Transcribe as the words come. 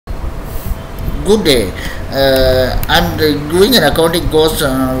Good day. I'm doing an accounting course,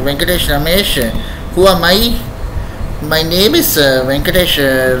 Venkatesh Ramesh. Who am I? My name is Venkatesh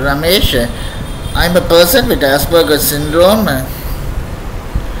Ramesh. I'm a person with Asperger's syndrome.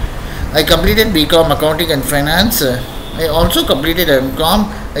 I completed BCom Accounting and Finance. I also completed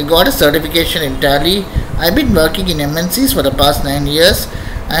MCom. I got a certification in Tally. I've been working in MNCs for the past 9 years.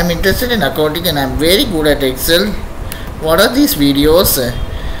 I'm interested in accounting and I'm very good at Excel. What are these videos?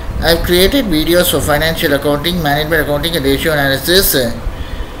 I've created videos for financial accounting, management accounting and ratio analysis.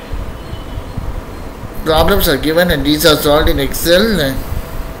 Problems are given and these are solved in Excel.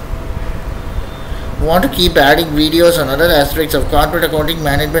 Want to keep adding videos on other aspects of corporate accounting,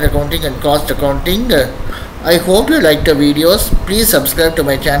 management accounting and cost accounting. I hope you like the videos. Please subscribe to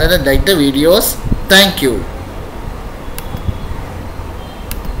my channel and like the videos. Thank you.